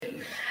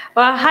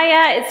Well,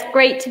 hiya, it's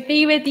great to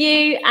be with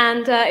you.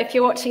 And if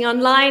you're watching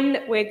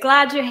online, we're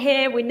glad you're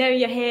here. We know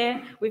you're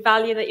here. We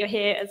value that you're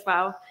here as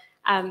well.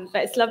 But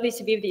it's lovely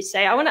to be with you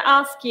today. I want to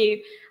ask you,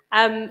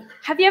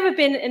 have you ever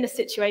been in a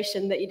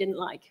situation that you didn't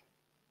like?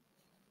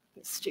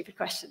 It's a stupid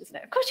question, isn't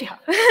it? Of course you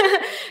have.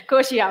 Of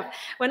course you have.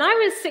 When I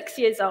was 6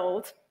 years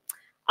old,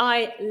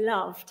 I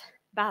loved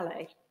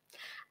ballet.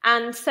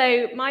 And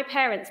so my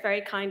parents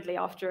very kindly,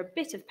 after a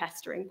bit of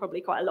pestering,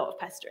 probably quite a lot of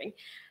pestering,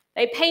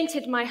 they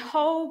painted my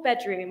whole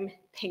bedroom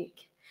pink.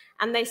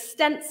 And they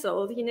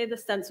stenciled, you know the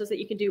stencils that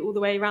you can do all the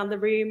way around the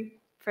room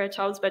for a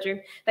child's bedroom?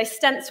 They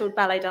stenciled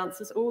ballet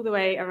dancers all the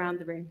way around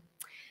the room.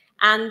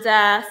 And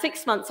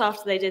 6 months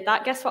after they did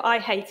that, guess what I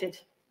hated?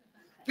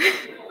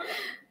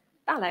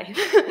 Ballet.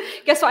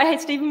 Guess what I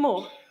hated even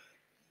more?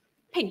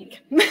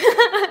 Pink.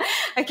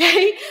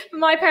 Okay?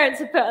 My parents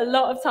had put a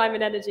lot of time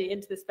and energy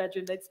into this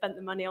bedroom. They'd spent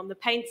the money on the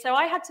paint. So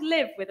I had to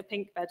live with a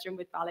pink bedroom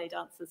with ballet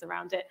dancers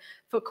around it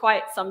for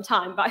quite some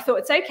time. But I thought,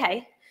 it's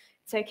okay.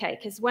 It's okay,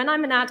 because when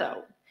I'm an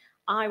adult,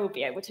 I will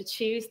be able to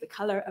choose the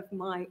color of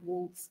my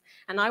walls.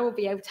 And I will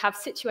be able to have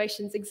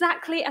situations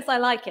exactly as I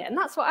like it. And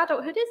that's what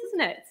adulthood is,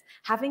 isn't it? It's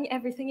having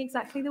everything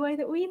exactly the way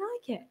that we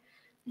like it.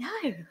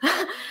 No.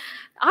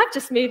 I've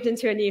just moved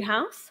into a new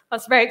house. I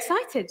was very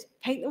excited.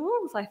 Paint the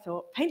walls, I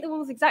thought. Paint the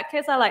walls exactly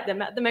as I like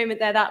them. At the moment,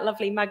 they're that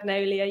lovely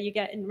magnolia you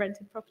get in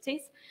rented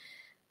properties.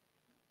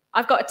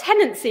 I've got a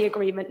tenancy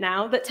agreement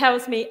now that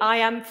tells me I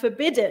am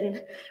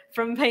forbidden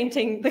from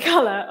painting the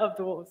color of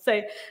the walls.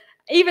 So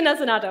even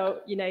as an adult,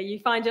 you know, you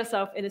find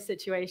yourself in a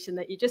situation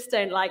that you just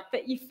don't like,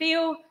 but you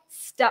feel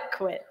stuck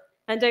with.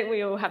 And don't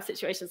we all have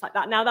situations like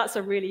that? Now, that's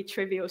a really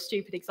trivial,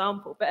 stupid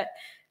example, but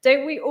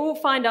don't we all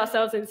find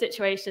ourselves in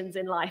situations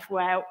in life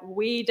where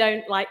we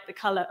don't like the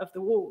color of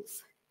the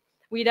walls?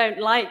 We don't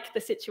like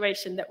the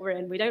situation that we're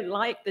in. We don't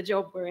like the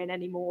job we're in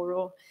anymore,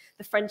 or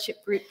the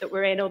friendship group that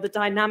we're in, or the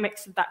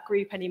dynamics of that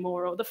group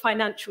anymore, or the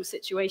financial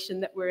situation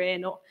that we're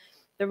in, or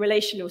the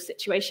relational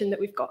situation that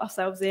we've got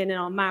ourselves in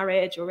our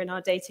marriage or in our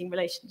dating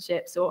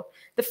relationships, or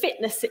the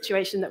fitness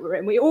situation that we're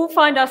in. We all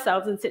find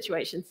ourselves in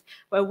situations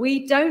where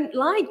we don't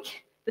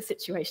like the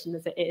situation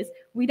as it is.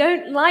 We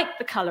don't like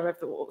the color of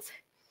the walls.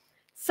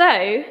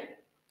 So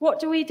what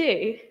do we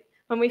do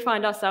when we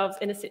find ourselves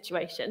in a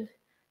situation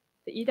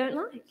that you don't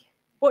like?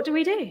 What do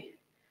we do?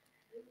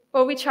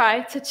 Well, we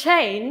try to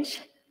change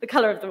the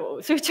color of the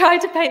walls. We try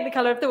to paint the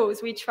color of the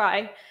walls. We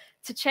try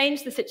to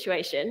change the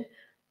situation.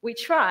 We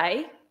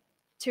try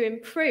to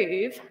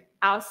improve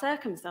our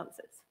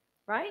circumstances,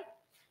 right?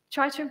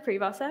 Try to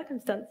improve our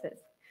circumstances.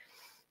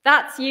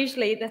 That's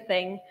usually the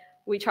thing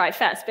we try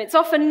first, but it's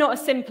often not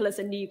as simple as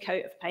a new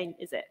coat of paint,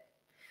 is it?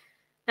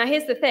 Now,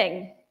 here's the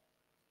thing.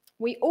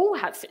 We all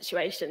have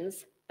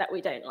situations that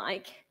we don't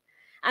like,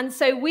 and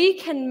so we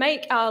can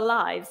make our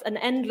lives an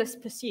endless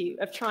pursuit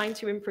of trying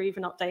to improve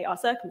and update our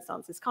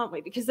circumstances, can't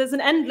we? Because there's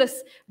an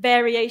endless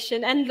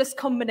variation, endless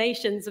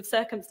combinations of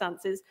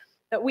circumstances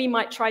that we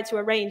might try to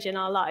arrange in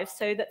our lives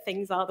so that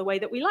things are the way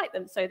that we like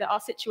them, so that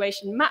our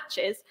situation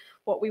matches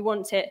what we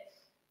want it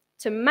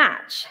to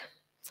match.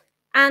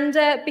 And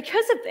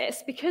because of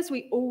this, because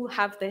we all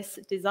have this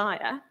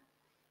desire,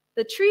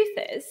 the truth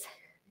is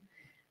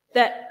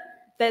that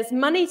there's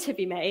money to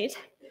be made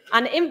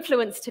and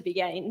influence to be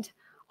gained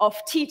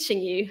off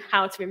teaching you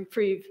how to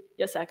improve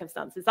your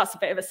circumstances. That's a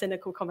bit of a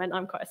cynical comment.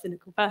 I'm quite a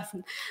cynical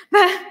person.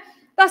 But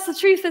that's the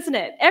truth, isn't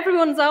it?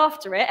 Everyone's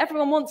after it.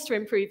 Everyone wants to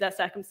improve their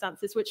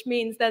circumstances, which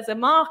means there's a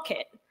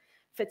market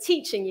for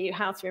teaching you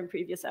how to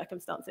improve your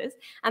circumstances.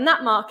 And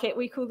that market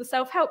we call the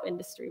self-help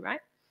industry, right?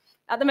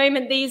 At the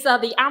moment, these are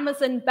the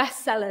Amazon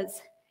bestsellers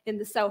in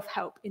the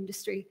self-help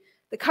industry.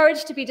 The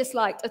Courage to be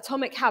Disliked,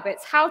 Atomic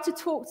Habits, How to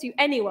Talk to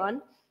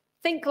Anyone,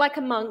 Think Like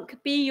a Monk,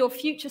 Be Your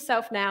Future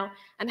Self Now,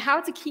 and How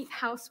to Keep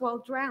House While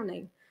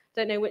Drowning.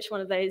 Don't know which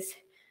one of those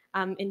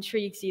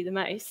intrigues you the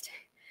most.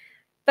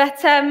 But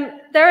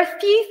there are a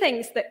few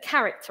things that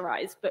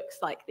characterize books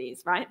like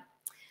these, right?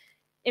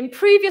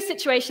 Improve your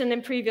situation,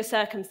 improve your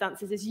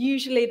circumstances is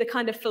usually the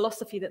kind of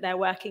philosophy that they're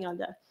working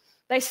under.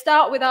 They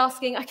start with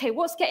asking, okay,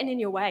 what's getting in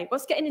your way?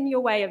 What's getting in your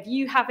way of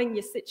you having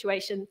your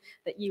situation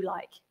that you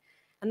like?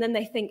 And then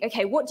they think,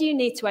 okay, what do you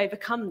need to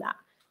overcome that?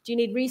 Do you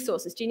need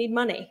resources? Do you need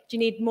money? Do you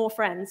need more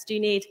friends? Do you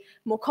need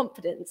more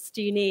confidence?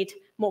 Do you need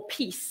more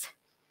peace?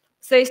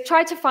 So they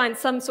try to find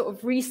some sort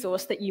of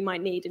resource that you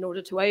might need in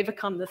order to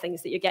overcome the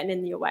things that you're getting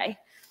in your way.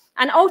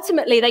 And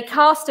ultimately, they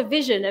cast a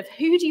vision of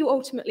who do you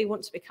ultimately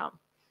want to become?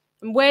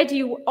 And where do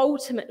you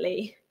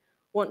ultimately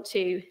want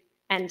to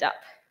end up?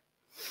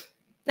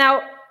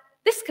 Now,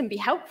 this can be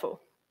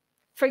helpful.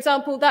 For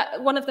example,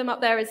 that one of them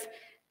up there is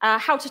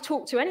How to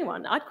Talk to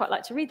Anyone. I'd quite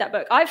like to read that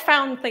book. I've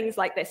found things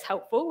like this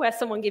helpful, where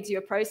someone gives you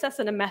a process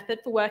and a method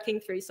for working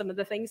through some of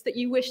the things that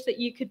you wish that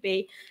you could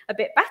be a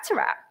bit better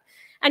at.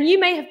 And you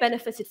may have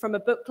benefited from a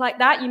book like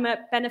that. You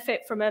might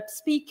benefit from a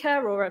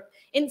speaker or an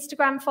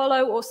Instagram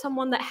follow or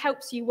someone that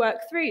helps you work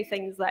through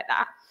things like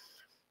that.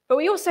 But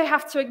we also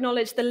have to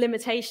acknowledge the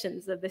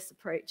limitations of this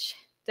approach,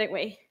 don't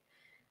we?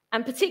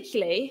 And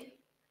particularly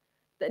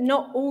that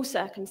not all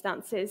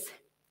circumstances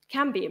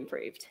can be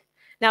improved.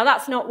 Now,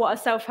 that's not what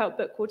a self-help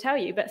book will tell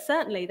you, but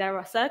certainly there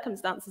are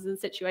circumstances and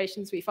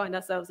situations we find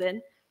ourselves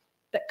in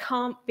that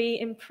can't be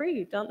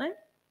improved, aren't they?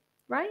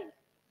 Right?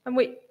 And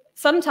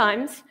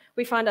sometimes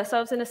we find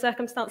ourselves in a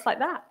circumstance like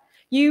that.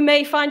 You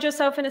may find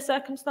yourself in a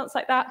circumstance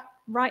like that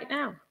right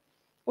now,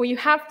 or you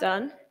have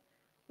done,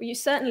 or you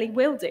certainly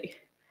will do,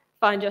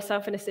 find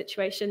yourself in a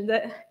situation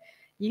that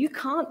you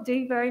can't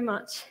do very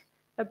much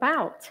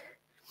about.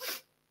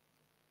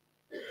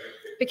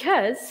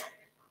 Because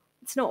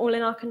it's not all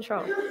in our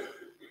control.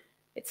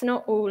 It's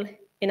not all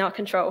in our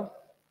control.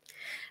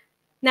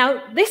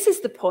 Now, this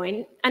is the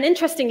point, and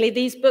interestingly,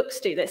 these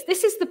books do this.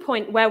 This is the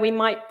point where we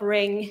might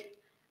bring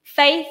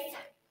faith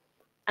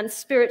and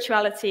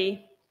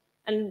spirituality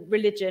and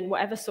religion,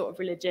 whatever sort of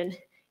religion,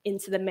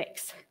 into the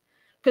mix.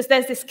 Because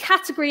there's this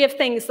category of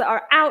things that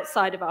are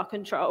outside of our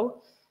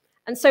control.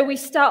 And so we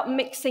start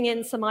mixing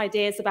in some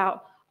ideas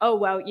about, oh,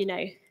 well,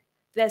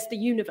 there's the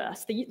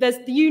universe.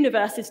 The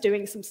universe is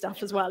doing some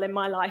stuff as well in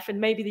my life,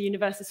 and maybe the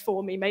universe is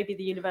for me, maybe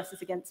the universe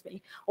is against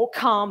me, or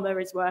karma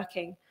is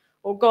working,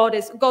 or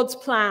God's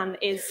plan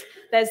is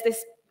there's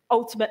this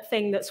ultimate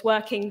thing that's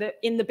working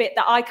in the bit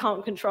that I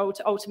can't control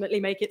to ultimately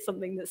make it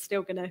something that's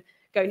still going to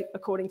go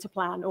according to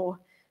plan, or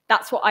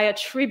that's what I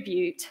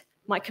attribute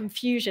my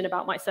confusion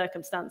about my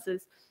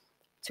circumstances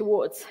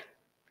towards.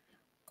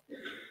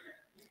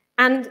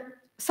 And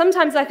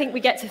sometimes I think we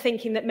get to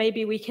thinking that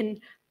maybe we can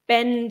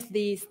bend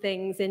these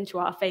things into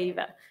our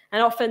favor.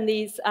 And often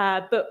these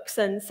books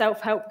and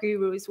self-help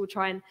gurus will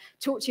try and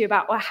talk to you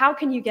about, well, how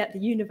can you get the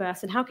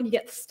universe and how can you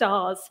get the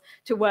stars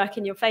to work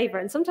in your favor?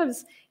 And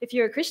sometimes if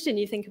you're a Christian,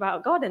 you think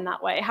about God in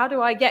that way. How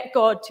do I get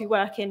God to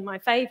work in my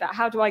favor?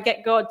 How do I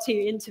get God to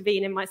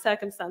intervene in my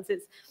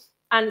circumstances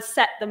and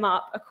set them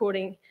up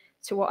according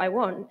to what I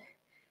want?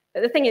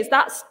 But the thing is,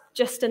 that's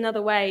just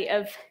another way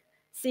of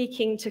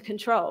seeking to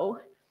control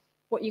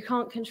what you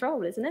can't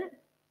control, isn't it?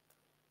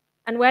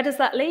 And where does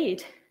that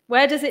lead?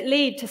 Where does it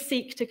lead to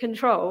seek to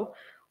control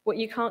what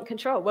you can't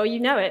control? Well, you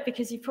know it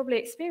because you've probably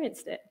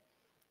experienced it.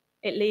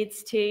 It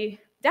leads to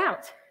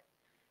doubt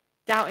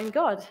in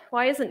God.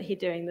 Why isn't he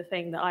doing the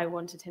thing that I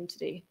wanted him to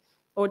do?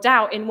 Or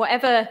doubt in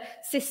whatever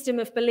system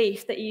of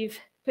belief that you've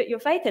put your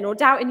faith in, or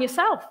doubt in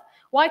yourself.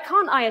 Why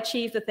can't I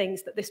achieve the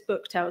things that this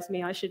book tells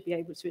me I should be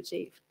able to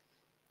achieve?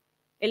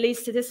 It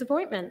leads to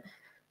disappointment.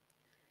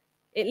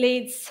 It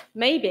leads,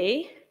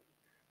 maybe,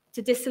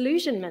 to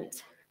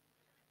disillusionment.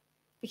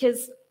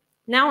 Because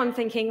now I'm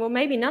thinking, well,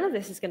 maybe none of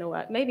this is going to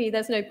work. Maybe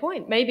there's no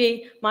point.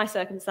 Maybe my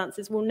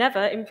circumstances will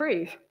never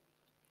improve.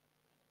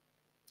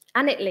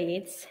 And it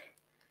leads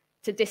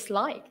to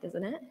dislike,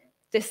 doesn't it?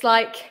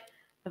 Dislike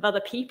of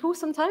other people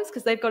sometimes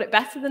because they've got it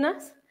better than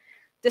us.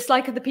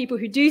 Dislike of the people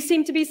who do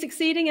seem to be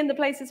succeeding in the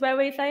places where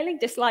we're failing.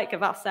 Dislike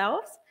of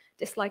ourselves.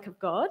 Dislike of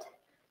God.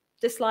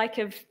 Dislike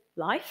of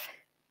life.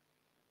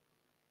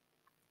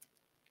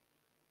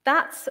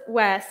 That's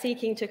where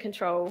seeking to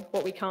control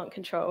what we can't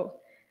control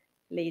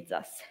leads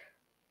us.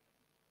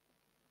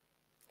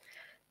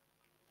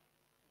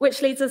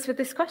 Which leads us with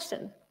this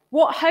question.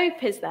 What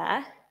hope is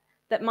there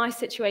that my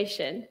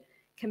situation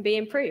can be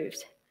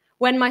improved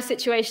when my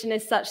situation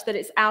is such that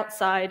it's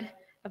outside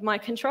of my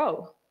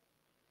control?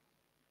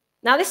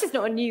 Now, this is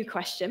not a new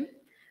question.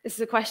 This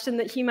is a question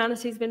that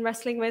humanity's been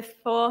wrestling with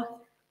for,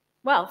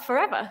 well,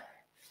 forever.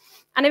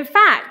 And in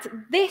fact,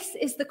 this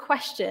is the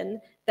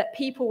question that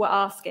people were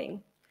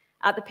asking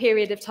at the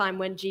period of time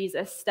when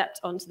Jesus stepped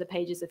onto the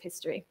pages of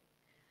history.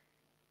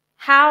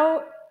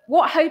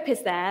 What hope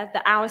is there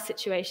that our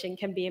situation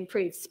can be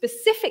improved?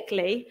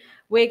 Specifically,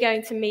 we're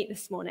going to meet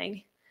this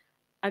morning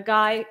a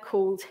guy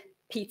called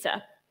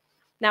Peter.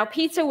 Now,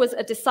 Peter was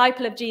a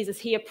disciple of Jesus.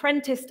 He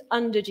apprenticed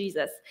under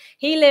Jesus.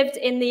 He lived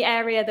in the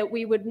area that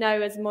we would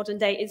know as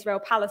modern-day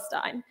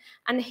Israel-Palestine,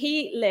 and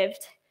he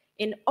lived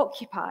in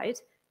occupied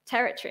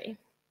territory.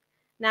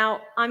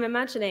 Now, I'm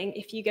imagining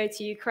if you go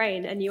to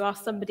Ukraine and you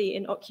ask somebody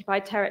in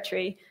occupied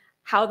territory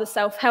how the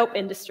self-help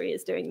industry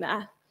is doing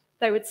there,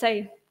 they would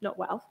say, not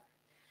well.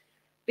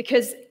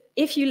 Because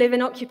if you live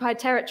in occupied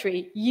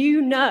territory,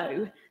 you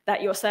know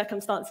that your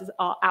circumstances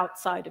are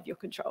outside of your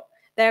control.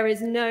 There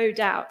is no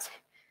doubt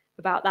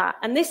about that.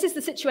 And this is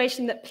the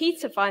situation that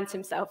Peter finds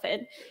himself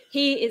in.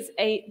 He is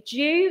a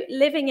Jew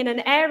living in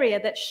an area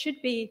that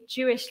should be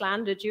Jewish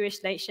land, a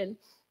Jewish nation,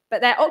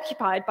 but they're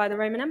occupied by the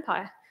Roman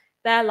Empire.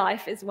 Their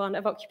life is one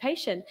of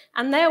occupation,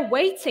 and they're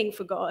waiting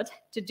for God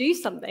to do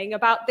something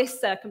about this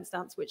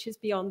circumstance, which is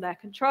beyond their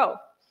control.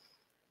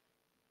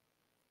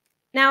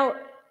 Now,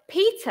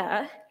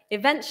 Peter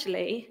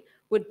eventually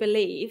would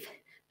believe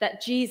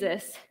that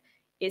Jesus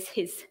is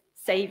his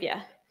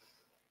savior.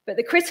 But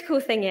the critical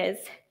thing is,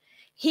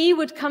 he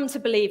would come to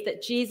believe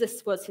that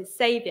Jesus was his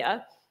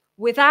savior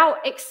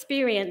without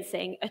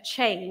experiencing a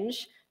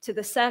change to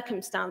the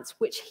circumstance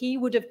which he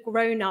would have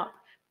grown up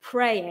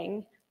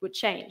praying would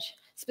change.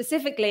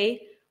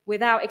 Specifically,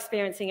 without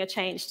experiencing a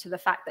change to the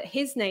fact that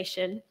his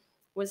nation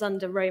was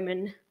under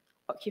Roman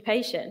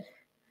occupation.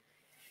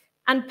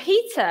 And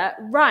Peter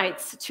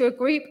writes to a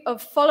group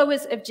of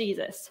followers of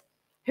Jesus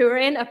who are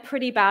in a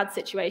pretty bad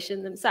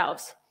situation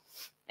themselves.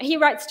 He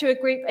writes to a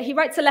group, he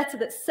writes a letter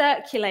that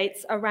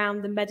circulates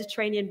around the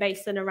Mediterranean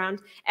basin,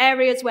 around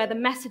areas where the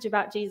message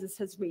about Jesus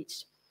has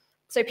reached.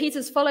 So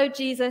Peter's followed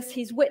Jesus,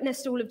 he's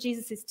witnessed all of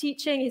Jesus'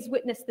 teaching, he's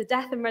witnessed the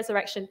death and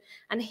resurrection,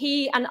 and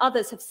he and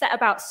others have set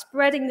about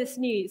spreading this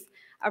news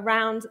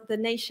around the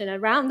nation,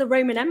 around the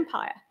Roman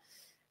Empire.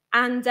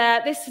 And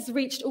this has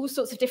reached all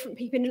sorts of different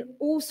people in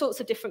all sorts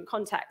of different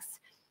contexts.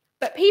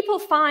 But people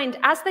find,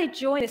 as they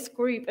join this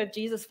group of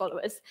Jesus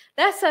followers,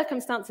 their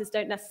circumstances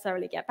don't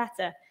necessarily get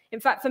better. In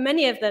fact, for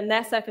many of them,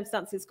 their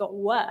circumstances got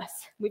worse.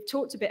 We've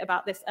talked a bit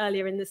about this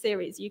earlier in the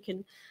series. You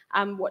can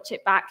watch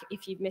it back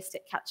if you've missed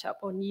it, catch up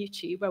on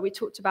YouTube, where we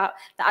talked about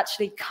that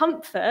actually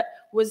comfort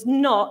was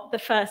not the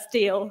first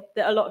deal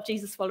that a lot of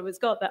Jesus followers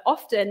got, that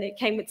often it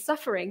came with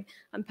suffering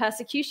and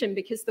persecution,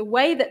 because the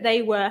way that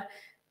they were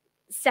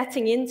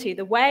setting into,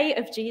 the way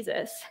of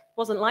Jesus,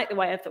 wasn't like the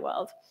way of the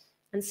world.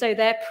 And so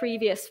their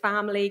previous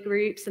family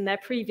groups and their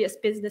previous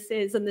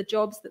businesses and the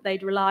jobs that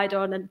they'd relied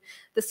on and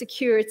the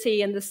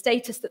security and the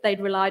status that they'd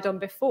relied on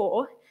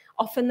before,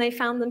 often they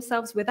found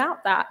themselves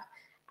without that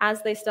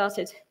as they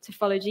started to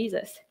follow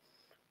Jesus.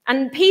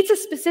 And Peter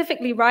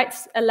specifically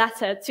writes a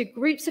letter to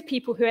groups of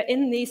people who are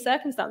in these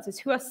circumstances,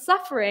 who are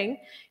suffering,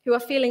 who are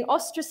feeling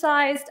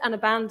ostracized and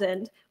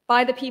abandoned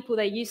by the people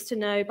they used to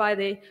know, by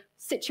the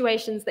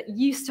situations that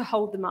used to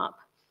hold them up.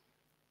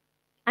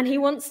 And he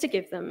wants to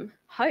give them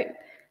hope.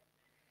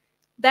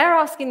 They're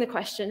asking the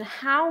question,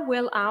 how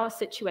will our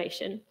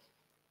situation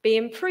be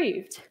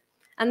improved?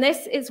 And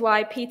this is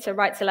why Peter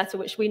writes a letter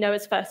which we know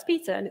as 1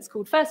 Peter, and it's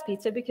called 1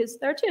 Peter because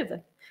there are two of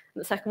them.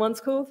 And the second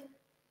one's called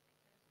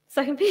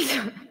 2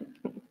 Peter.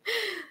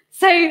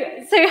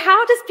 So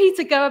how does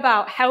Peter go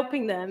about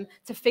helping them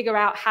to figure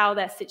out how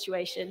their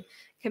situation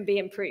can be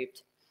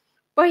improved?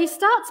 Well, he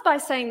starts by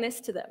saying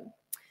this to them.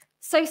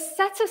 So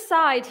set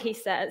aside, he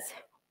says,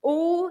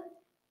 all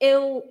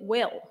ill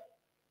will.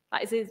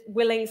 That is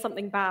willing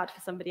something bad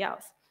for somebody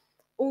else.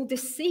 All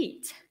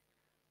deceit,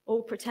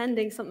 all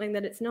pretending something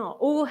that it's not.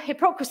 All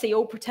hypocrisy,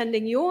 all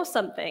pretending you're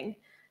something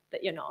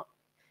that you're not.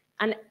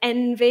 And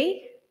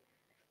envy,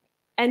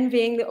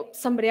 envying that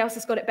somebody else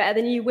has got it better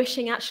than you,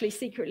 wishing actually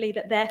secretly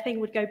that their thing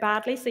would go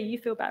badly so you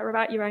feel better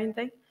about your own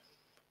thing.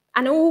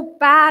 And all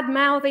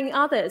bad-mouthing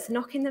others,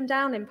 knocking them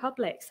down in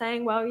public,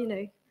 saying, well, you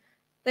know,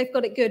 they've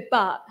got it good,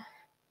 but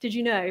did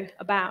you know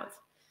about?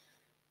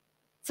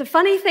 It's a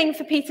funny thing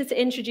for Peter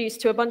to introduce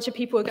to a bunch of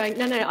people who are going,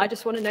 no, I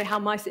just want to know how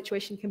my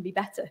situation can be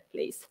better,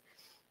 please.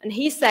 And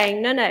he's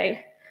saying, no,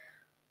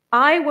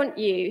 I want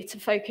you to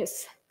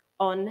focus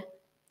on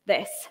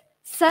this.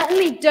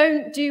 Certainly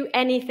don't do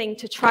anything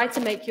to try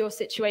to make your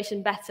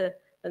situation better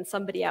than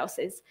somebody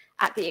else's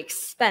at the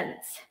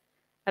expense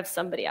of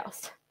somebody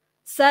else.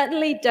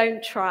 Certainly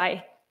don't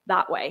try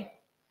that way.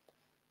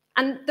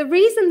 And the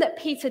reason that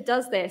Peter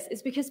does this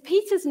is because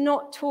Peter's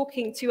not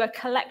talking to a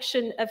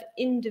collection of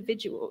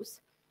individuals.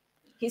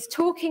 He's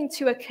talking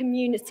to a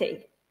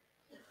community,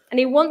 and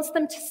he wants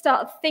them to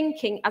start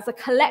thinking as a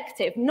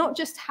collective, not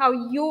just how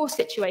your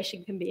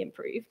situation can be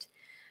improved,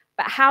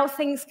 but how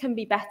things can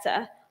be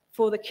better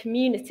for the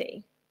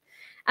community.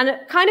 And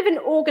a kind of an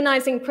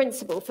organizing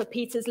principle for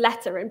Peter's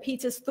letter and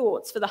Peter's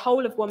thoughts for the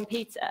whole of 1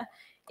 Peter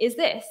is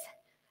this: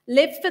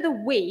 live for the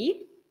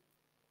we,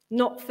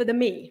 not for the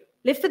me.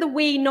 Live for the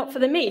we, not for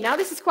the me. Now,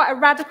 this is quite a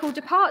radical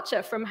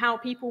departure from how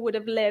people would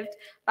have lived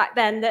back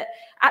then, that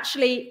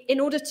actually, in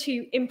order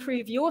to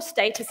improve your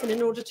status and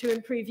in order to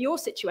improve your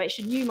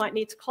situation, you might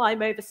need to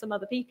climb over some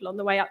other people on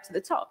the way up to the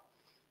top.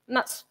 And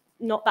that's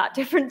not that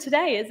different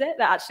today, is it?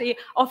 That actually,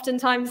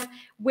 oftentimes,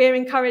 we're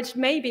encouraged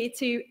maybe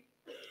to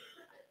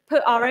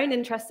put our own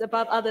interests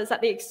above others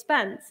at the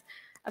expense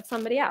of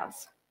somebody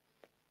else.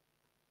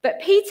 But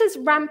Peter's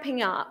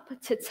ramping up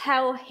to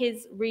tell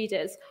his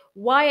readers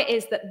why it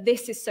is that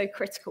this is so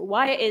critical,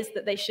 why it is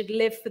that they should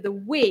live for the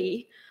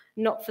we,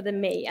 not for the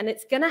me. And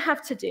it's going to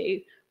have to do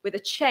with a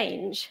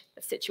change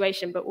of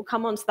situation, but we'll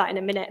come on to that in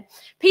a minute.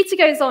 Peter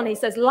goes on, he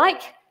says,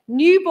 like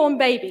newborn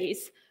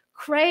babies,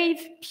 crave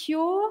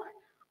pure,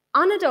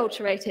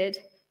 unadulterated,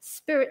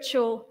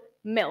 spiritual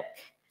milk.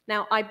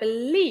 Now, I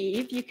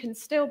believe you can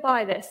still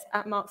buy this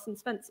at Marks and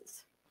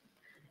Spencer's.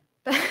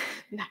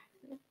 No.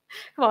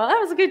 Come on, that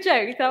was a good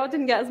joke. That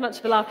didn't get as much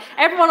of a laugh.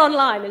 Everyone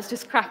online is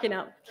just cracking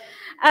up.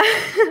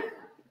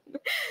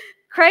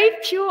 Crave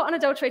pure,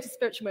 unadulterated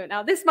spiritual milk.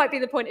 Now, this might be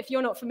the point if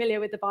you're not familiar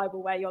with the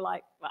Bible, where you're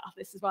like, well,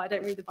 this is why I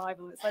don't read the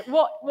Bible. It's like,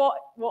 what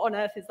on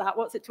earth is that?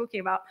 What's it talking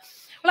about?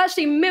 Well,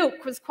 actually,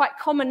 milk was quite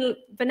common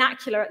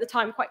vernacular at the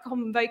time, quite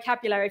common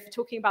vocabulary for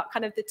talking about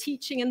kind of the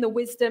teaching and the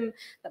wisdom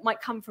that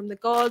might come from the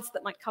gods,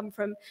 that might come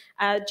from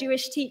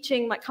Jewish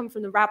teaching, might come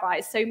from the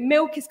rabbis. So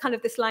milk is kind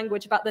of this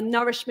language about the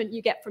nourishment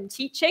you get from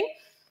teaching.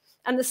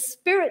 And the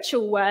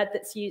spiritual word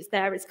that's used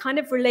there is kind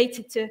of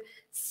related to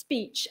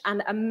speech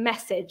and a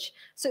message.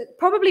 So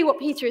probably what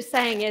Peter is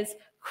saying is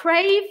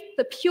crave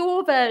the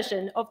pure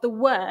version of the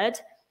word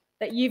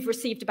that you've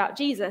received about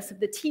Jesus, of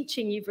the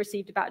teaching you've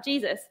received about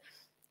Jesus.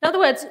 In other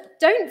words,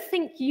 don't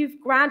think you've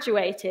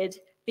graduated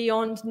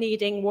beyond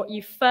needing what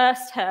you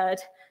first heard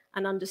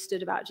and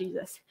understood about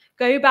Jesus.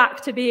 Go back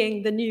to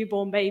being the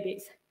newborn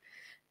babies.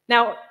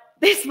 Now,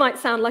 this might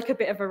sound like a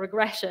bit of a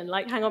regression,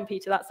 like, hang on,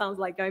 Peter, that sounds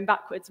like going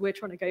backwards. We're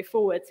trying to go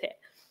forwards here.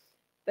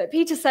 But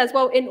Peter says,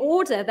 well, in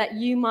order that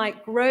you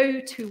might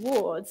grow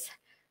towards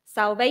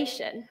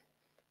salvation,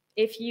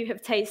 if you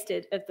have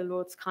tasted of the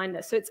Lord's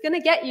kindness. So it's going to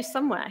get you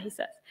somewhere, he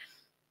says.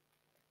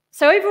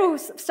 So overall,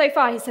 so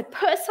far, he said,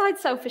 put aside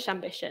selfish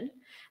ambition,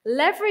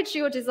 leverage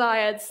your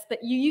desires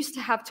that you used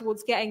to have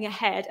towards getting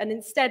ahead, and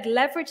instead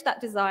leverage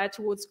that desire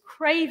towards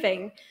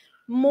craving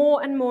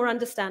more and more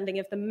understanding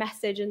of the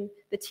message and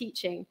the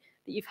teaching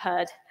that you've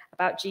heard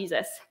about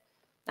Jesus.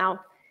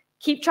 Now,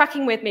 keep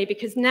tracking with me,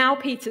 because now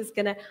Peter's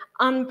going to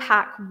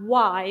unpack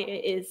why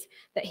it is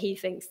that he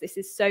thinks this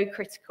is so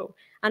critical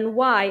and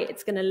why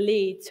it's going to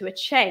lead to a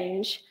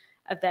change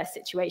of their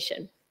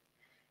situation.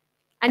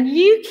 And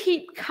you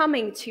keep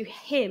coming to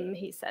him,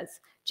 he says.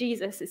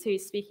 Jesus is who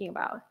he's speaking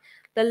about,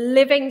 the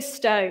living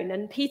stone.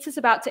 And Peter's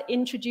about to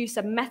introduce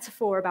a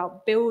metaphor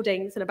about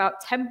buildings and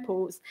about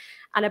temples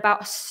and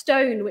about a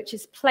stone which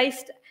is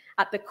placed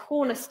at the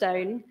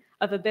cornerstone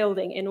of a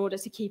building in order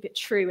to keep it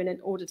true and in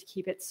order to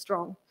keep it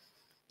strong.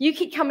 You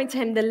keep coming to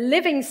him, the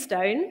living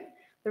stone.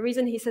 The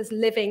reason he says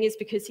living is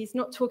because he's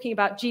not talking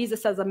about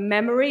Jesus as a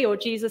memory or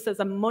Jesus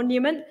as a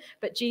monument,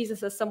 but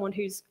Jesus as someone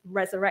who's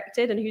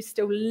resurrected and who's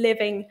still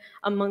living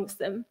amongst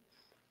them,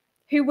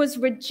 who was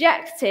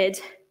rejected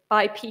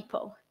by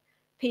people.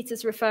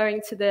 Peter's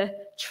referring to the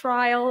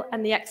trial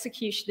and the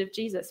execution of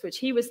Jesus, which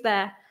he was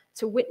there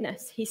to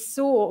witness. He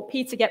saw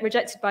Peter get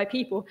rejected by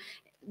people.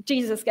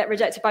 Jesus get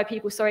rejected by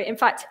people, sorry. In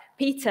fact,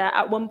 Peter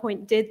at one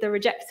point did the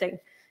rejecting.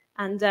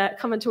 And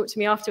come and talk to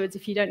me afterwards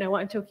if you don't know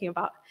what I'm talking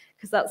about,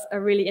 because that's a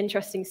really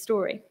interesting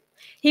story.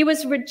 He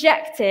was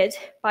rejected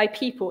by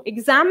people,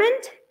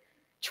 examined,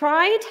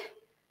 tried,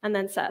 and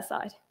then set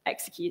aside,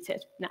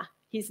 executed. Nah,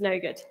 he's no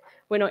good.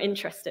 We're not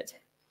interested.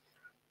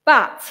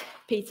 But,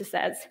 Peter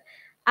says,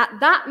 at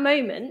that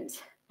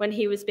moment when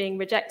he was being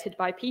rejected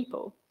by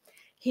people,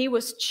 he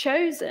was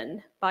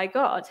chosen by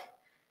God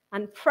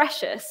and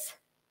precious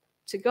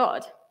to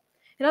God.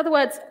 In other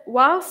words,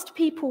 whilst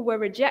people were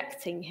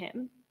rejecting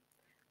him,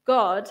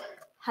 God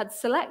had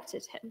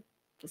selected him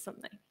for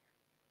something.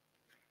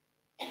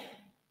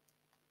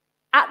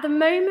 At the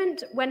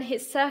moment when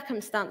his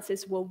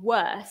circumstances were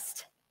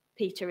worst,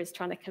 Peter is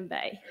trying to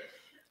convey,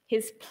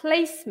 his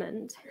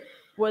placement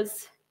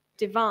was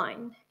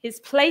divine. His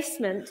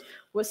placement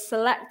was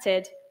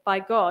selected by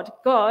God.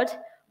 God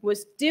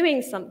was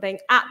doing something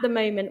at the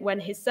moment when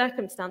his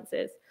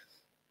circumstances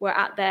were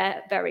at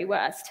their very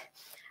worst.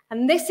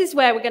 And this is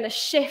where we're going to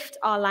shift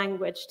our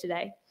language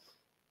today.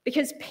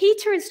 Because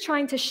Peter is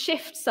trying to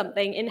shift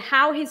something in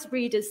how his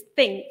readers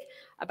think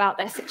about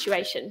their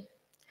situation.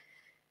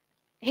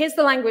 Here's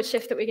the language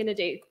shift that we're going to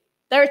do.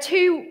 There are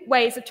two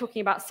ways of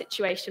talking about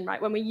situation,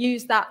 right? When we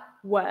use that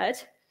word,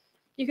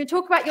 you can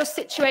talk about your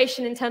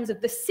situation in terms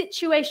of the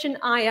situation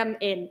I am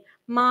in,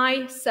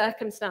 my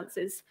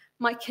circumstances,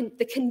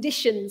 the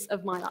conditions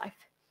of my life.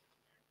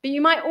 But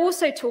you might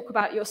also talk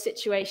about your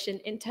situation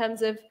in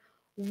terms of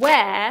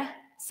where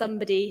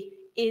somebody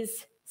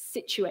is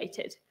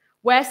situated,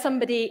 where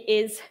somebody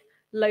is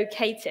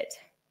located.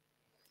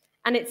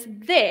 And it's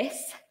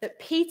this that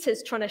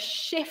Peter's trying to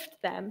shift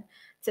them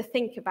to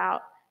think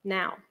about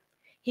now.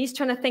 He's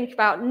trying to think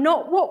about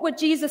not what were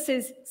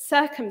Jesus's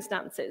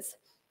circumstances,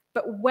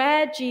 but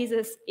where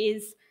Jesus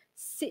is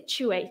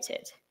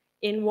situated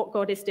in what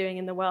God is doing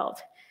in the world.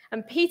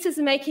 And Peter's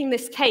making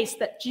this case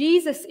that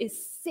Jesus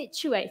is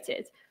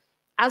situated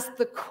as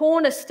the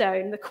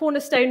cornerstone. The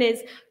cornerstone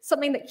is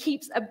something that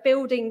keeps a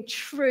building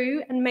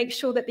true and makes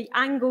sure that the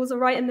angles are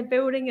right in the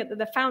building and that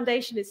the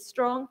foundation is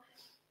strong.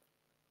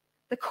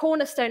 The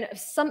cornerstone of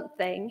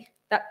something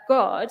that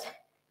God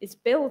is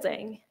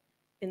building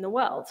in the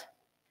world,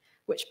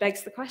 which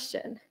begs the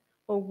question,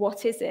 well,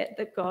 what is it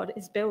that God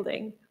is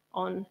building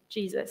on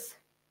Jesus?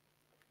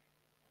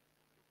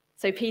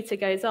 So Peter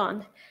goes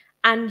on,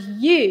 and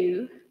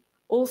you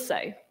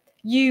also,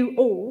 you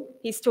all,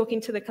 he's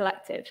talking to the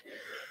collective,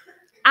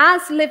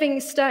 as living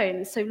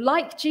stones, so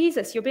like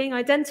Jesus, you're being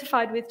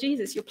identified with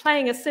Jesus, you're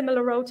playing a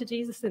similar role to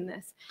Jesus in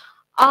this,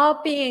 are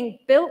being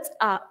built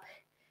up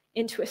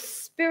into a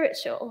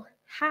spiritual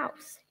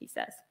house, he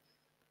says.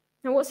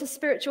 Now, what's a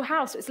spiritual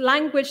house? It's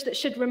language that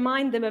should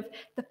remind them of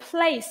the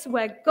place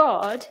where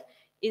God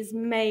is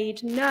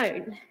made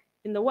known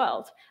in the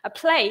world, a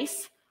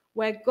place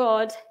where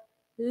God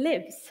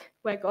lives,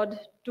 where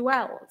God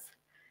dwells.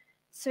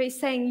 So he's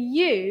saying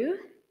you,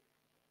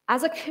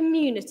 as a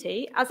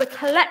community, as a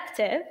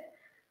collective,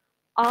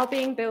 are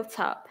being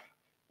built up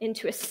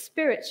into a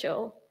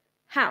spiritual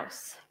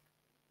house.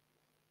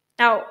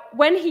 Now,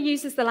 when he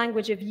uses the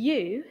language of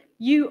you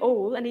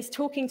all, and he's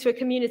talking to a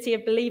community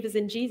of believers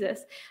in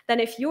Jesus, then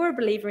if you're a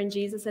believer in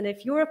Jesus and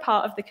if you're a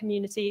part of the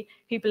community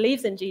who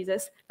believes in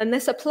Jesus, then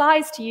this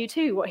applies to you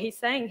too, what he's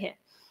saying here.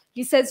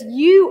 He says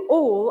you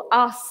all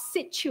are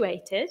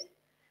situated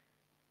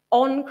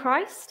on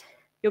Christ.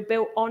 You're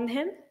built on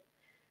him.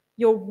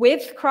 You're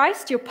with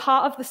Christ. You're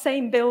part of the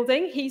same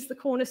building. He's the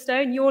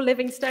cornerstone. You're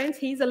living stones.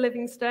 He's a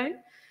living stone.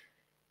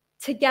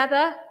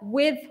 together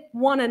with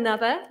one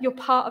another. You're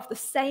part of the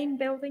same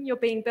building. You're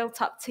being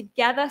built up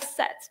together,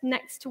 set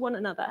next to one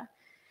another.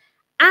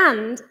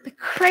 And the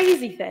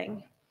crazy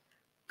thing,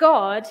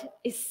 God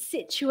is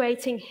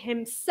situating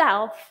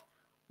himself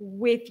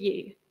with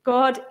you.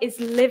 God is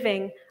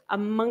living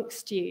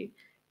amongst you.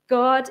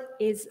 God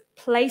is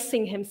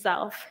placing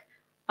himself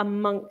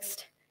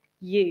amongst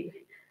you.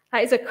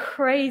 That is a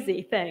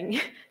crazy thing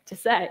to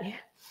say.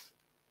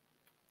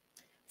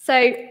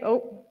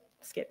 So,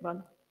 skip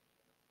one.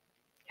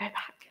 Go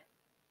back.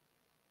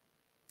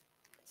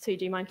 Sue,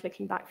 do you mind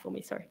clicking back for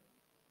me? Sorry.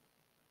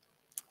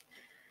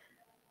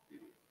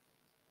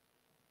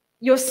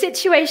 Your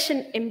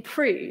situation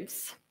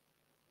improves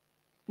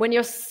when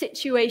your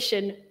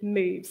situation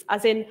moves,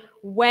 as in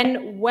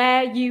when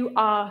where you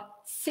are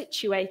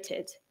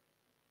situated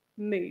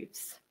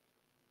moves.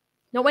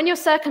 Not when your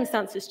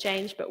circumstances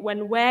change, but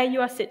when where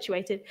you are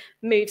situated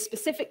moves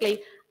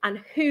specifically, and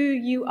who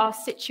you are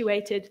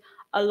situated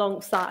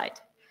alongside.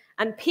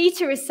 And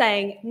Peter is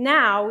saying,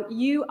 now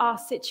you are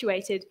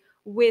situated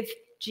with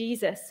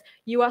Jesus.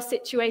 You are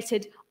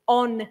situated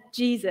on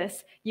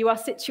Jesus. You are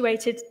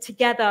situated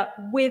together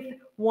with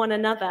one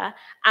another.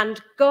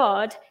 And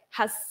God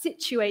has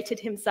situated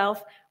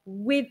himself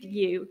with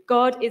you.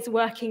 God is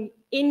working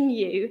in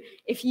you.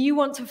 If you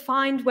want to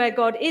find where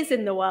God is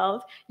in the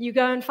world, you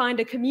go and find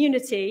a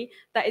community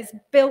that is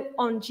built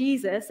on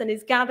Jesus and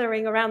is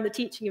gathering around the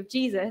teaching of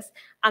Jesus.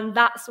 And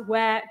that's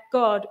where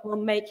God will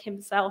make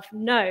himself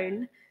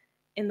known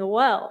in the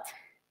world.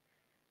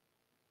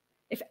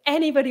 If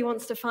anybody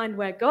wants to find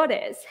where God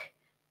is,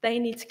 they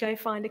need to go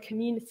find a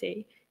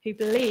community who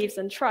believes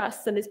and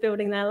trusts and is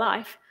building their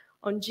life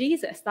on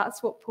Jesus.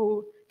 That's what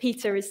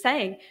Peter is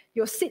saying.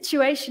 Your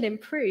situation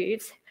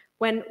improves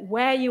when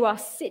where you are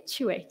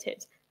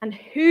situated and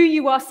who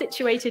you are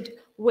situated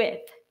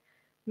with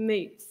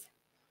moves.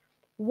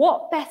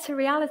 What better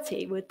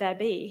reality would there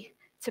be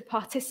to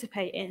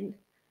participate in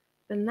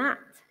than that?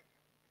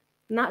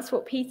 And that's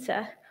what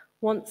Peter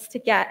wants to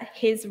get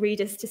his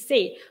readers to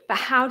see. But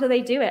how do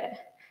they do it?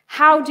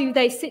 How do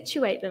they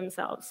situate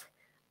themselves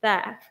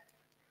there?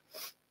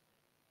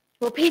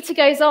 Well, Peter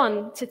goes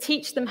on to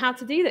teach them how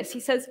to do this. He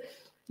says,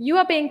 you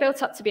are being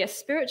built up to be a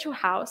spiritual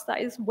house,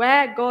 that is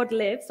where God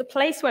lives, a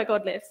place where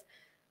God lives,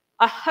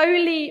 a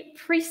holy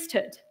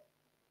priesthood.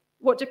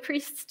 What do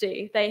priests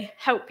do? They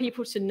help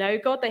people to know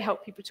God. They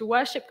help people to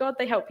worship God.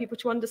 They help people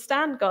to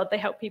understand God. They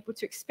help people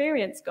to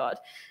experience God.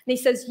 And he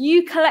says,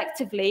 you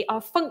collectively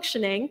are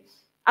functioning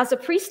as a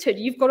priesthood.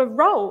 You've got a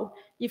role.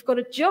 You've got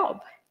a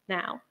job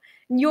now.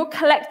 And your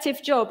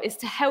collective job is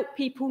to help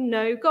people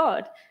know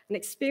God and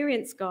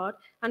experience God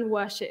and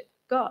worship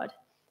God.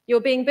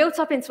 You're being built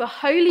up into a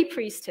holy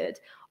priesthood,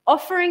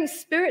 offering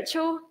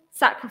spiritual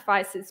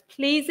sacrifices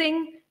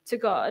pleasing to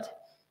God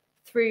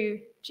through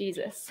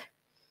Jesus.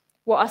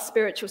 What are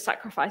spiritual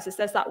sacrifices?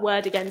 There's that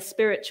word again,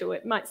 spiritual.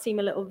 It might seem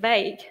a little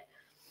vague.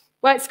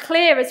 Well, it's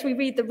clear as we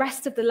read the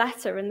rest of the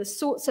letter, and the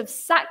sorts of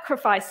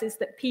sacrifices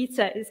that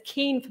Peter is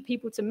keen for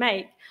people to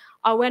make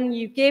are when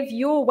you give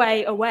your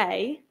way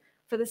away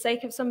for the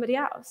sake of somebody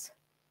else,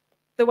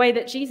 the way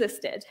that Jesus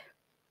did.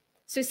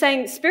 So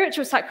saying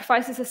spiritual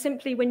sacrifices are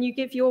simply when you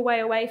give your way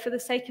away for the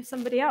sake of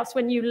somebody else,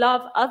 when you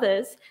love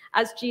others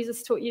as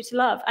Jesus taught you to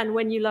love, and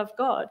when you love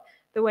God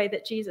the way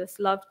that Jesus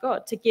loved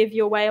God, to give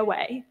your way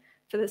away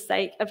for the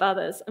sake of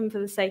others and for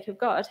the sake of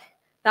God.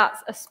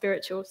 That's a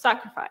spiritual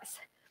sacrifice.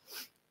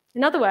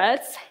 In other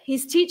words,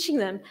 he's teaching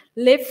them,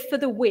 live for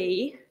the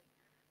we,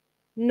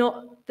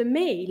 not the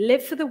me.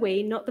 Live for the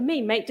we, not the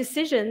me. Make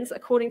decisions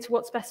according to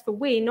what's best for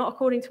we, not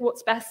according to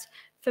what's best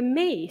for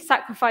me.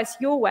 Sacrifice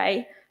your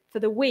way for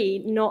the we,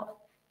 not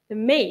the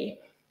me.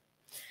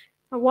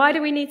 And why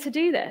do we need to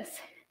do this?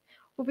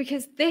 Well,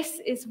 because this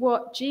is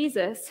what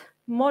Jesus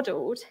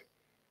modeled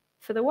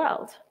for the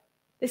world.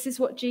 This is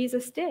what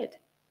Jesus did.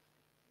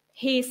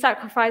 He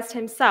sacrificed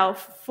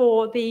himself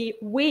for the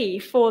we,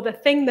 for the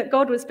thing that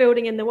God was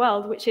building in the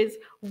world, which is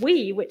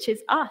we, which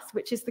is us,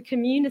 which is the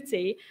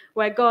community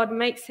where God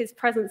makes his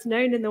presence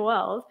known in the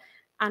world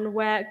and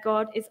where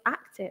God is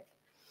active.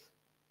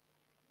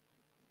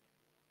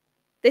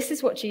 This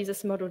is what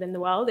Jesus modeled in the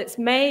world. It's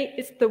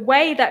the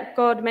way that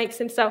God makes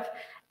himself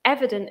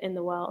evident in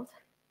the world.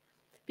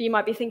 But you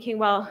might be thinking,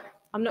 well,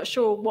 I'm not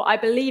sure what I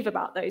believe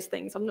about those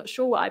things. I'm not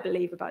sure what I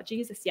believe about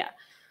Jesus yet.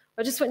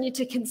 I just want you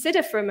to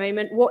consider for a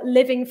moment what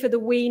living for the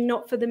we,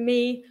 not for the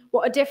me,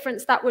 what a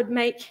difference that would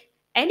make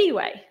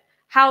anyway.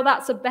 How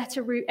that's a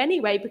better route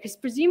anyway, because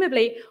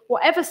presumably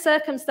whatever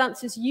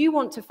circumstances you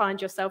want to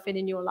find yourself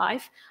in your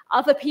life,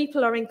 other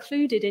people are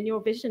included in your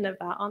vision of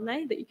that, aren't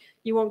they? That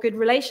you want good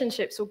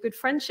relationships or good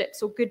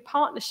friendships or good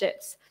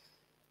partnerships.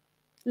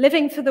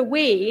 Living for the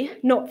we,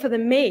 not for the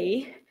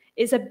me,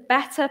 is a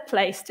better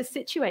place to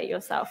situate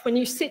yourself. When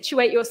you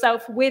situate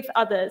yourself with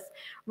others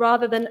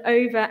rather than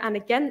over and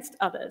against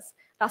others,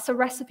 that's a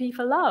recipe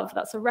for love.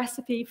 That's a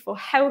recipe for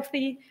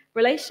healthy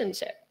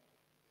relationship.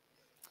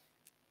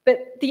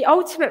 But the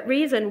ultimate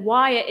reason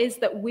why it is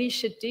that we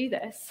should do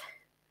this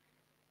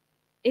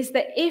is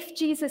that if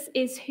Jesus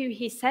is who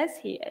he says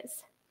he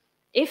is,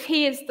 if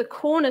he is the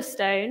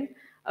cornerstone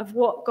of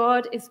what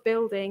God is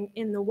building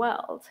in the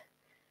world,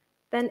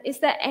 then is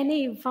there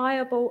any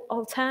viable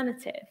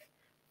alternative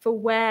for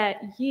where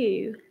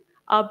you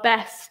are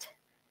best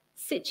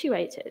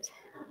situated?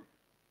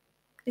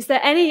 Is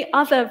there any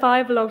other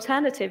viable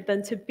alternative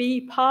than to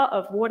be part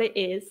of what it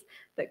is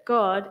that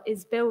God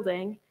is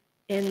building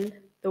in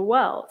the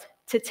world?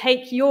 To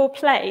take your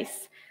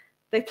place,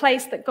 the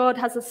place that God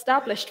has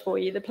established for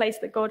you, the place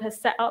that God has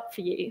set up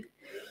for you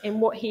in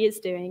what he is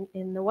doing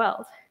in the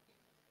world.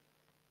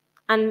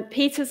 And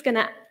Peter's going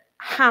to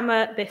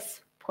hammer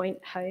this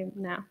point home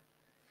now.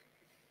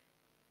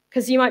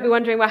 Because you might be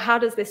wondering, well, how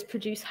does this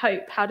produce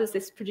hope? How does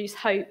this produce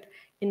hope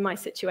in my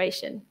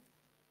situation?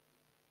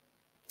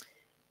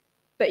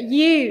 But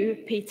you,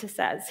 Peter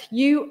says,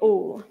 you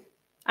all,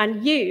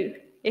 and you,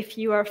 if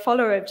you are a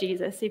follower of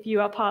Jesus, if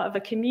you are part of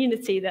a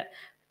community that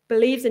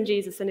believes in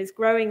Jesus and is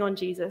growing on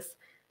Jesus,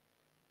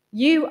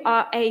 you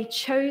are a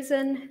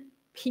chosen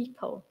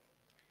people,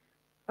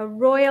 a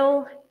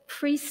royal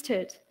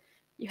priesthood.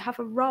 You have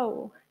a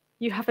role,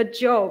 you have a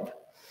job,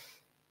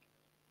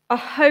 a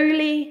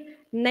holy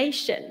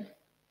nation,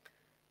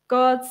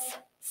 God's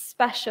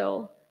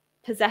special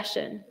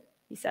possession,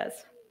 he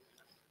says.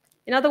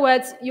 In other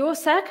words, your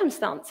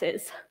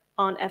circumstances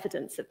aren't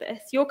evidence of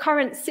this. Your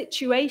current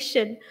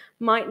situation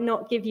might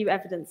not give you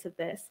evidence of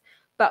this,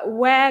 but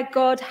where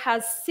God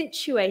has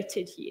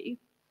situated you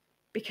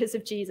because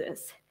of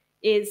Jesus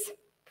is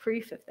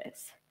proof of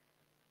this.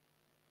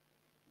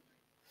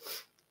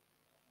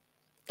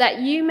 That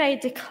you may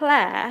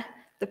declare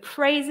the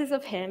praises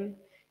of him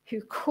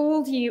who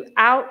called you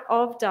out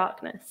of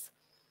darkness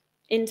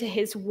into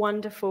his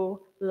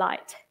wonderful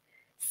light.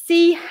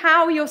 See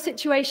how your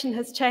situation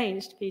has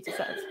changed, Peter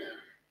says.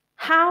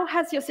 How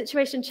has your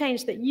situation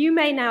changed that you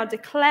may now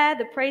declare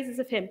the praises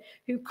of him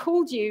who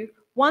called you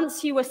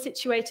once you were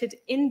situated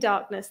in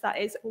darkness, that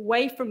is,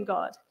 away from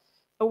God,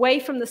 away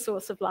from the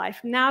source of life.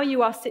 Now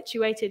you are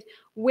situated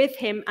with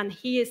him and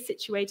he is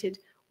situated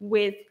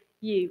with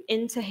you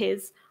into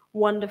his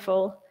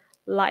wonderful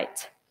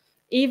light.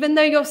 Even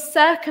though your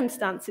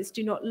circumstances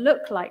do not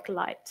look like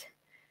light,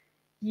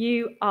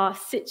 you are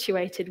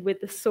situated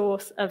with the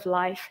source of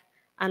life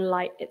and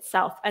light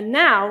itself. And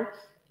now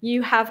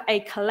you have a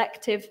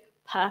collective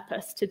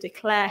purpose to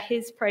declare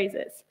his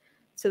praises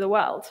to the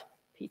world,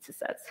 Peter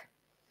says.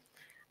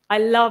 I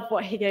love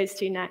what he goes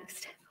to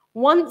next.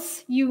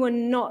 Once you were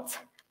not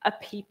a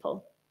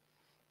people,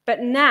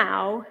 but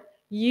now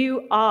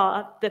you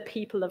are the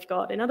people of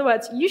God. In other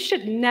words, you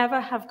should never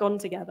have gone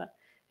together.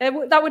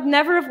 That would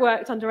never have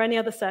worked under any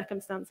other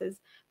circumstances.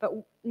 But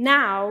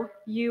now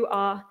you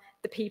are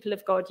the people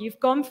of God. You've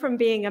gone from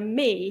being a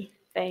me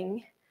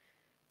thing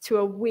to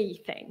a we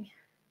thing.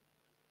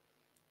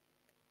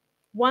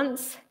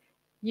 Once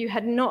you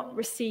had not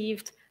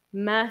received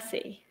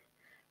mercy,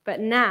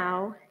 but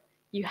now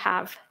you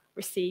have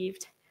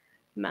received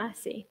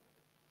mercy.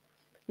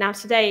 Now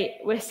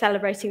today we're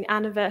celebrating the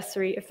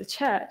anniversary of the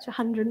church,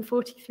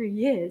 143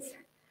 years.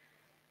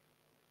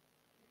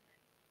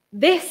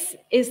 This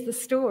is the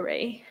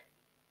story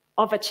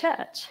of a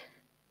church.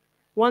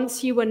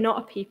 Once you were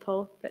not a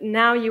people, but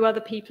now you are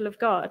the people of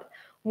God.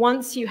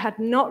 Once you had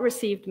not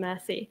received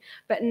mercy,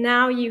 but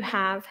now you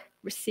have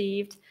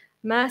received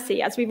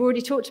mercy. As we've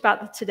already talked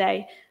about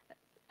today,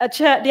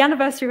 the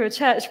anniversary of a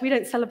church, we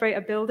don't celebrate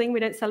a building, we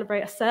don't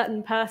celebrate a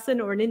certain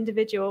person or an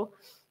individual,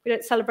 we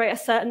don't celebrate a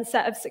certain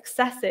set of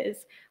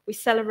successes. We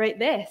celebrate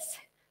this,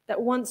 that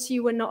once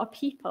you were not a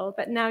people,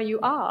 but now you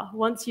are.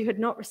 Once you had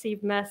not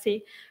received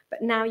mercy,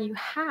 but now you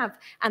have.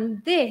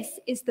 And this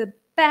is the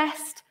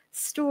best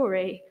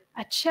story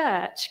a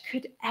church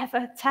could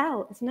ever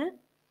tell, isn't it?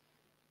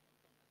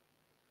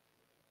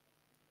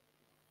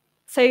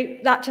 So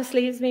that just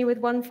leaves me with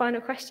one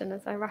final question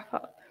as I wrap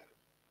up.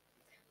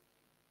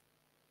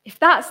 If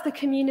that's the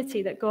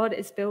community that God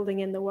is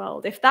building in the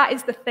world, if that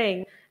is the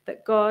thing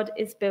that God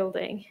is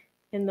building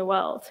in the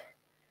world,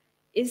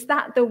 is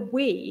that the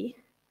we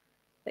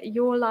that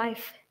your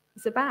life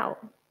is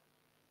about?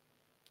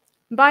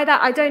 By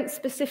that, I don't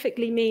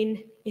specifically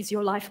mean, is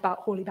your life about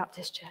Hawley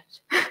Baptist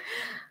Church?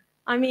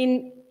 I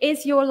mean,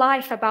 is your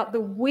life about the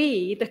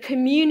we, the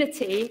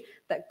community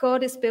that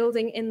God is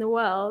building in the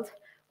world,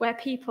 where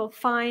people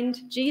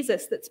find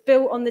Jesus, that's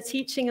built on the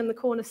teaching and the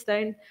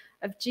cornerstone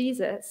of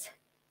Jesus,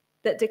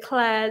 that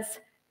declares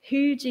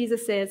who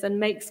Jesus is and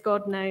makes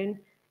God known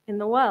in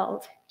the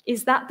world?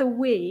 Is that the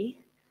we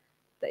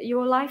that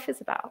your life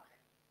is about?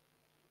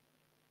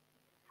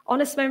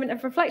 Honest moment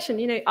of reflection.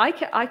 You know, I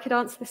could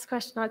answer this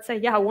question. I'd say,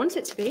 yeah, I want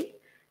it to be.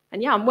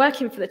 And yeah, I'm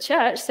working for the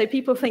church, so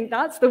people think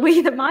that's the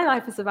we that my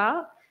life is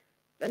about.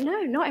 But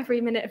no, not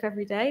every minute of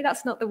every day.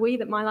 That's not the we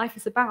that my life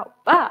is about.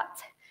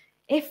 But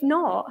if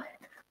not,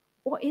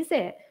 what is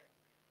it?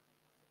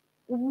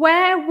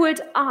 Where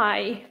would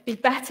I be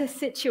better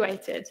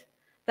situated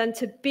than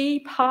to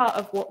be part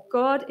of what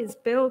God is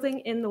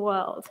building in the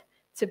world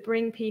to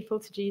bring people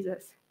to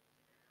Jesus?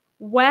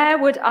 Where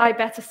would I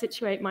better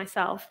situate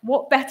myself?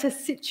 What better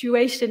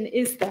situation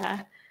is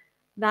there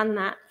than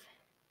that?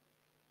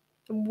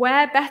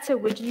 Where better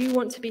would you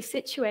want to be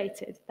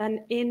situated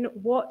than in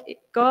what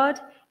God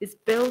is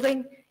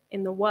building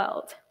in the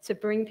world to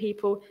bring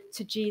people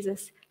to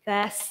Jesus,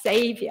 their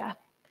Savior?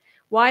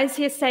 Why is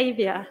he a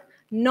Savior?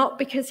 Not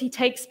because he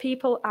takes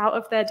people out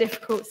of their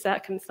difficult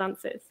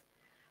circumstances,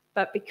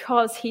 but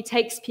because he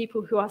takes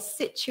people who are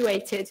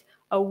situated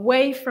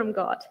away from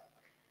God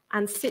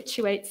and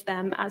situates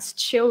them as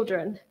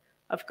children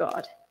of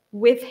God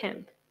with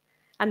him.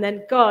 And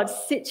then God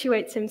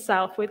situates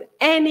himself with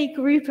any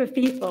group of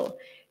people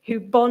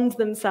who bond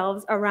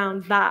themselves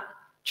around that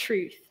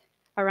truth,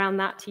 around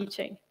that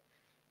teaching.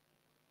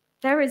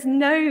 There is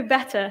no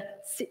better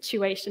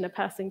situation a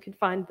person could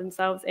find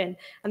themselves in.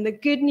 And the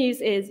good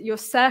news is your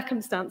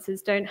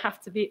circumstances don't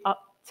have to be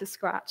up to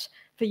scratch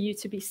for you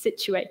to be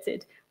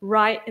situated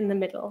right in the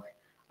middle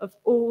of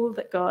all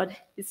that God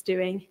is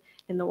doing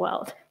in the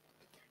world.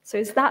 So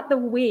is that the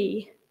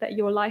we that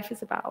your life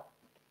is about?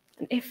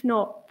 And if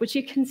not, would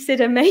you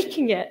consider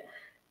making it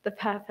the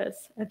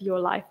purpose of your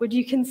life? Would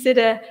you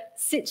consider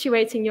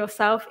situating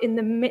yourself in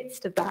the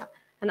midst of that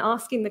and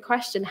asking the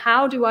question,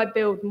 how do I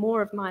build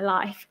more of my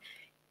life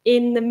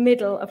in the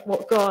middle of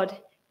what God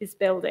is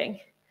building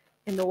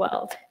in the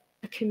world?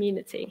 A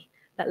community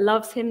that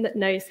loves him, that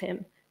knows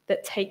him,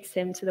 that takes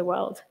him to the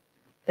world,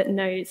 that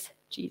knows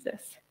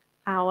Jesus,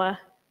 our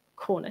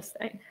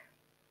cornerstone.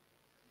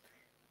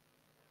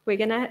 We're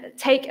going to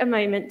take a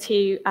moment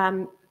to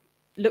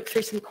look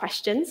through some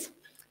questions,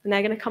 and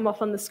they're going to come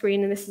up on the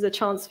screen, and this is a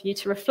chance for you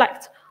to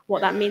reflect what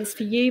that means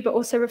for you, but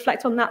also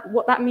reflect on that,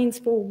 what that means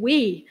for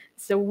we.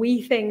 It's a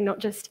we thing, not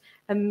just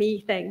a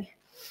me thing.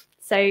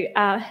 So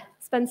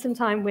spend some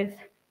time with,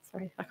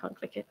 sorry, I can't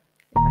click it,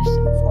 the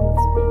questions on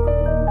the screen.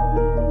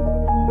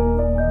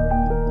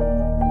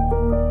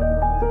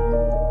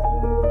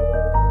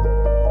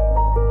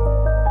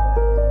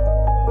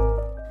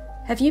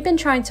 Have you been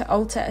trying to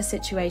alter a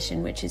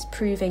situation which is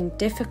proving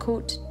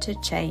difficult to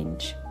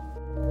change?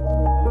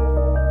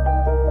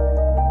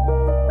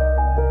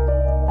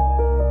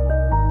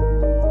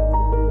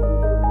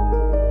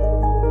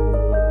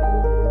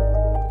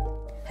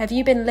 Have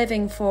you been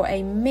living for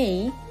a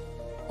me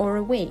or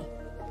a we?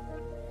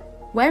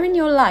 Where in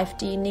your life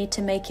do you need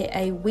to make it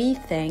a we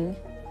thing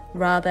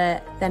rather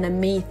than a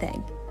me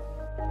thing?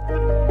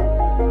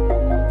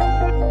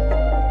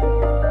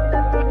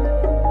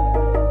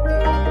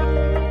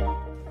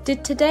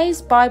 Did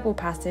today's Bible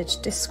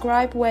passage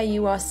describe where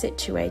you are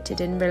situated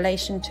in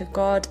relation to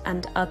God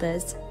and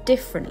others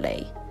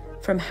differently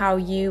from how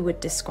you would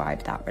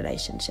describe that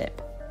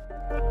relationship?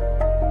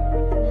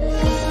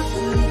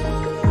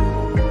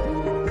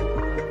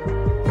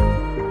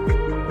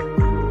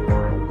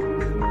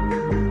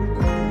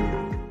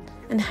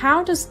 And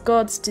how does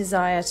God's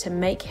desire to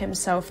make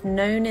himself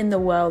known in the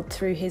world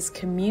through his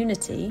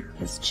community,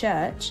 his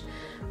church,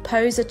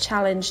 pose a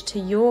challenge to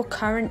your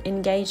current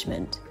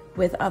engagement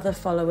with other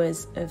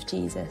followers of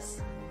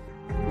Jesus?